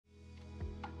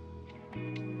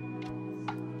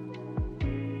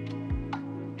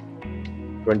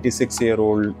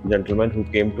26-year-old gentleman who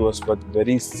came to us with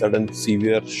very sudden,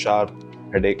 severe, sharp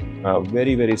headache,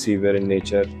 very severe in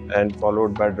nature, and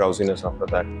followed by drowsiness after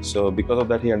that. So because of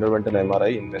that, he underwent an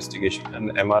MRI investigation,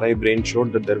 and MRI brain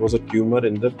showed that there was a tumor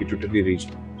in the pituitary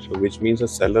region, so which means a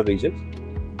cellular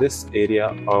region. This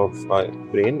area of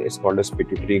brain is called as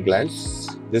pituitary gland.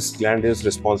 This gland is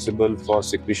responsible for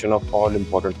secretion of all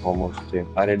important hormones,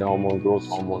 thyroid hormone, growth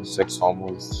hormone, sex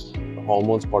hormones,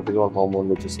 cortisol hormone,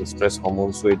 which is a stress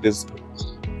hormone. So it is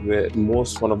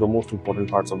one of the most important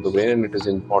parts of the brain, and it is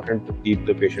important to keep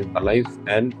the patient alive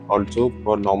and also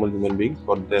for normal human beings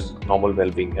for their normal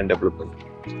well-being and development.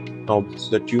 Now,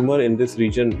 the tumor in this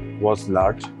region was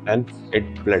large and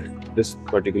it bled. This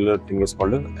particular thing is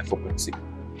called an apoplexy.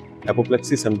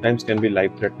 Apoplexy sometimes can be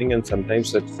life-threatening, and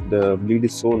sometimes the bleed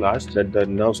is so large that the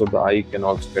nerves of the eye can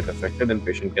also get affected and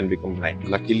patient can become blind.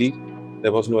 Luckily,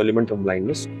 there was no element of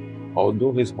blindness,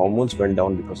 although his hormones went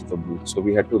down because of the bleed. So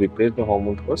we had to replace the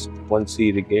hormone first. Once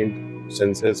he regained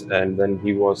senses and when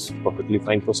he was perfectly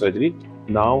fine for surgery,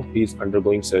 now he is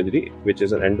undergoing surgery, which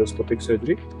is an endoscopic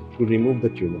surgery to remove the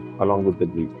tumor along with the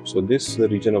bleed. So this is the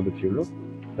region of the tumor.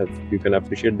 As you can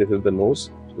appreciate, this is the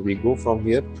nose. So we go from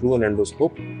here through an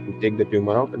endoscope to take the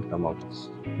tumor out and come out.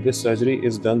 This surgery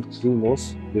is done through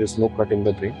nose. There is no cut in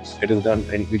the brain. It is done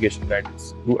in navigation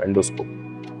guidance through endoscope.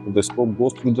 The scope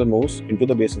goes through the nose into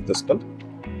the base of the skull.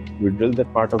 We drill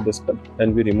that part of the skull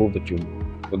and we remove the tumor.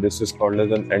 So this is called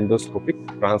as an endoscopic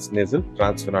transnasal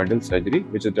transsphenoidal surgery,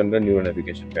 which is done by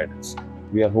neuronavigation guidance.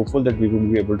 We are hopeful that we will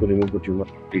be able to remove the tumor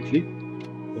completely.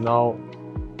 So now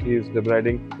he is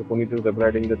debriding, the Puneet is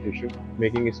debriding the tissue,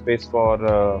 making a space for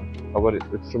our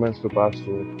instruments to pass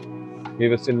through it.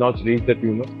 We have still not reached the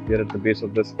tumor. We are at the base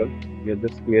of the skull. We are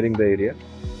just clearing the area.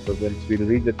 So once we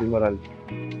reach the tumor,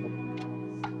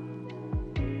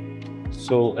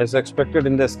 So as expected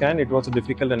in the scan, it was a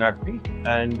difficult anatomy,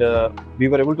 and we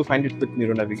were able to find it with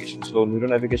neuronavigation. So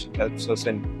neuronavigation helps us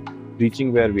in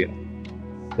reaching where we are.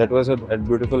 That was a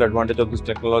beautiful advantage of this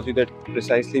technology, that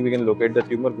precisely we can locate the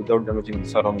tumor without damaging the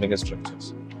surrounding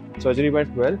structures. Surgery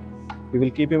went well. We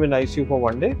will keep him in ICU for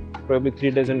 1 day, probably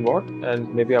 3 days in ward,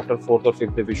 and maybe after 4th or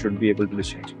 5th day we should be able to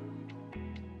discharge him.